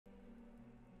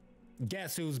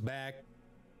Guess who's back?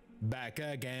 Back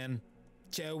again.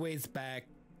 Joey's back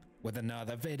with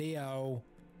another video.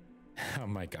 Oh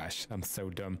my gosh, I'm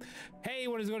so dumb. Hey,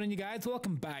 what is going on, you guys?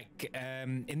 Welcome back.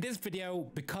 In this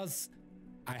video, because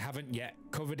I haven't yet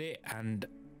covered it and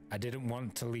I didn't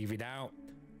want to leave it out,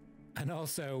 and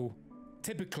also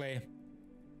typically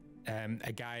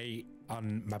a guy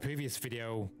on my previous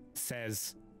video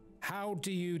says, how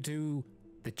do you do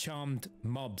the charmed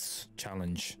mobs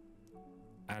challenge?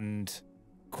 And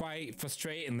quite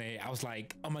frustratingly, I was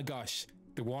like, oh my gosh,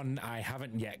 the one I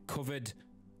haven't yet covered,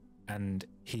 and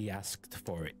he asked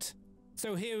for it.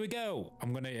 So here we go.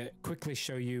 I'm going to quickly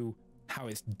show you how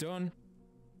it's done.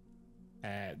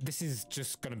 This is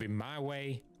just going to be my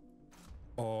way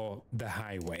or the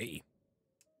highway.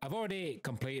 I've already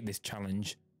completed this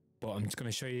challenge, but I'm just going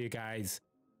to show you guys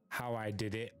how I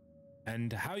did it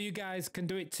and how you guys can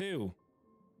do it too.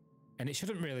 And it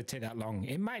shouldn't really take that long.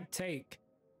 It might take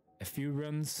a few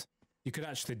runs. You could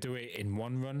actually do it in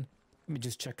one run. Let me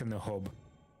just check on the hub.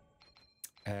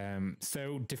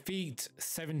 So defeat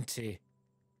 70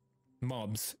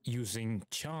 mobs using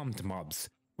charmed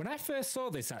mobs. When I first saw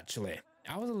this, actually,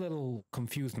 I was a little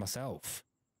confused myself.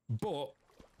 But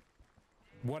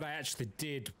what I actually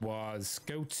did was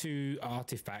go to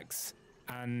artifacts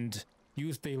and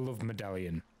use the love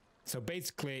medallion. So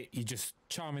basically, you're just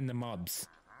charming the mobs.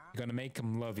 You're going to make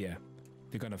them love you.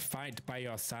 They're going to fight by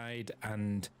your side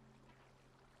and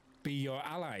be your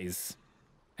allies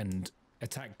and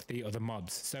attack the other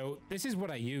mobs. So this is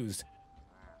what I used.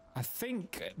 I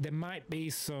think there might be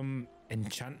some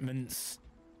enchantments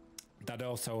that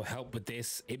also help with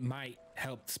this. It might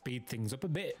help speed things up a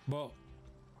bit, but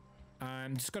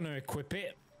I'm just going to equip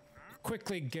it.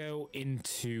 Quickly go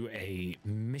into a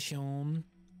mission.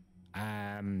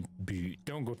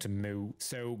 Don't go to Moo.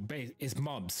 So it's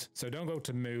mobs. So don't go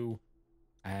to Moo.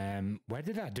 Where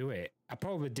did I do it? I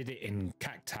probably did it in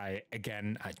Cacti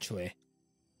again, actually.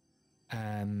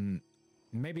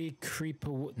 Maybe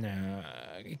Creeper Wood. No,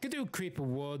 you could do Creeper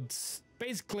Woods.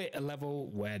 Basically a level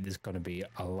where there's going to be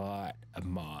a lot of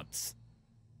mobs.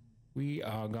 We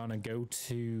are going to go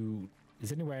to... Is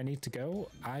there anywhere I need to go?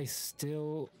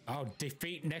 Oh,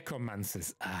 defeat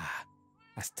necromancers.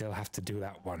 I still have to do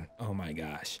that one. Oh my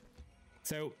gosh.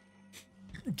 So,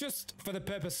 just for the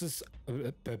purpose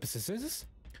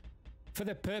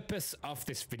of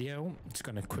this video, I'm just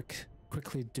going to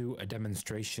quickly do a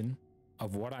demonstration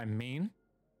of what I mean.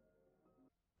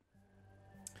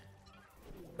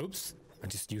 Oops, I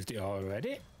just used it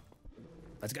already.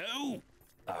 Let's go.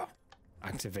 Oh,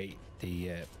 activate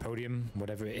the podium,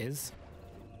 whatever it is.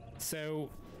 So,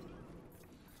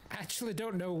 I actually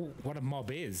don't know what a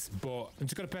mob is, but I'm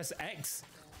just going to press X,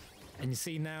 and you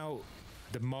see now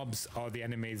the mobs or the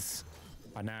enemies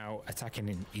are now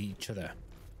attacking each other.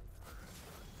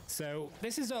 So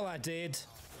this is all I did,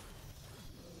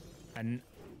 and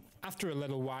after a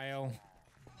little while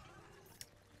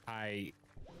I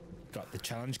got the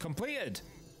challenge completed.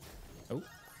 Oh,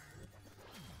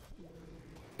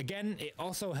 again, it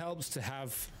also helps to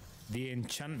have the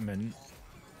enchantment.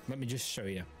 Let me just show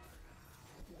you.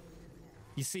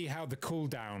 You see how the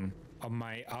cooldown on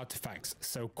my artifacts is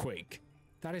so quick?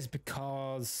 That is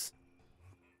because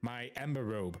my Ember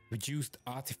Robe reduced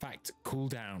artifact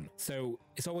cooldown. So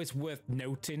it's always worth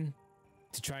noting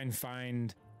to try and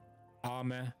find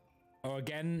armor. Or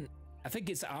again, I think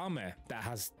it's armor that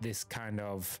has this kind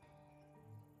of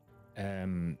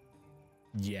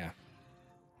yeah,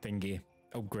 thingy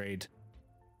upgrade.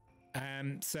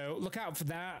 So look out for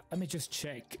that. Let me just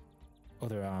check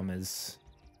other armors,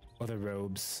 other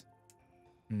robes.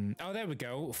 Oh, there we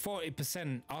go.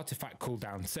 40% artifact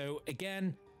cooldown. So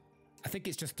again, I think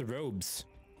it's just the robes.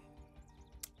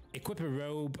 Equip a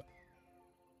robe.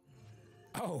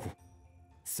 Oh,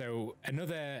 so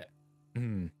another...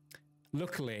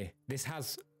 Luckily, this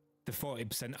has the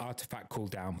 40% artifact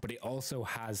cooldown, but it also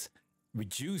has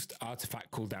reduced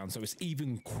artifact cooldown, so it's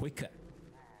even quicker.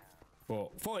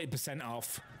 But 40%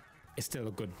 off is still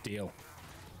a good deal.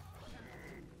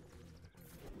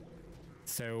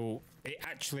 So it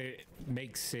actually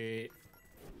makes it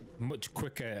much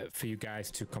quicker for you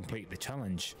guys to complete the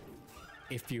challenge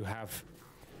if you have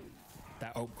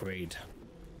that upgrade.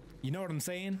 You know what I'm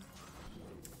saying?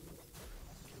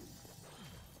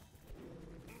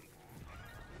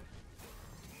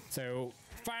 So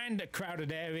find a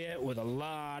crowded area with a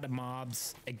lot of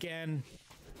mobs. Again,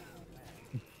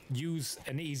 use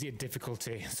an easier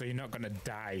difficulty so you're not going to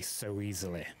die so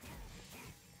easily.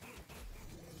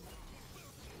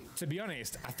 To be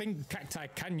honest, I think Cacti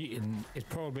Canyon is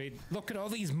probably... Look at all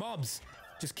these mobs.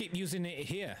 Just keep using it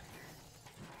here.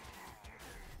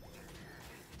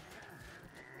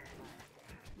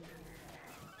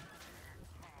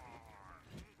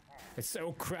 It's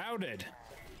so crowded.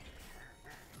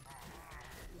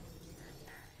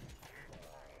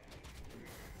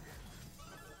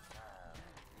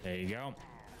 There you go.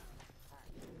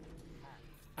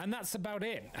 And that's about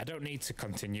it. I don't need to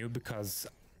continue because,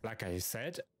 like I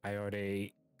said, I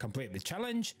already completed the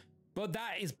challenge. But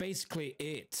that is basically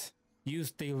it.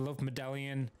 Use the love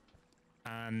medallion,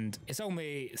 and it's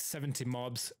only 70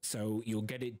 mobs, so you'll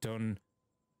get it done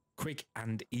quick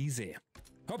and easy.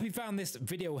 Hope you found this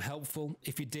video helpful.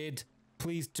 If you did,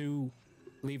 please do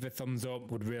leave a thumbs up.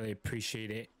 Would really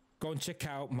appreciate it. Go and check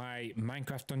out my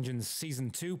Minecraft Dungeons Season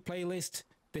 2 playlist.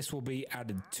 This will be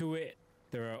added to it.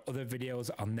 There are other videos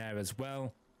on there as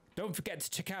well. Don't forget to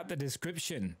check out the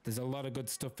description. There's a lot of good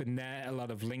stuff in there. A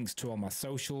lot of links to all my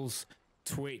socials,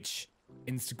 Twitch,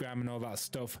 Instagram and all that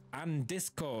stuff, and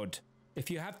Discord.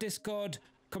 If you have Discord,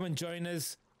 come and join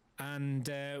us, and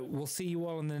we'll see you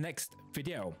all in the next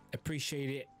video. Appreciate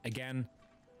it again.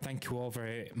 Thank you all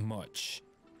very much.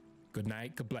 Good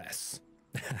night. God bless.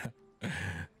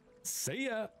 See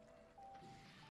ya.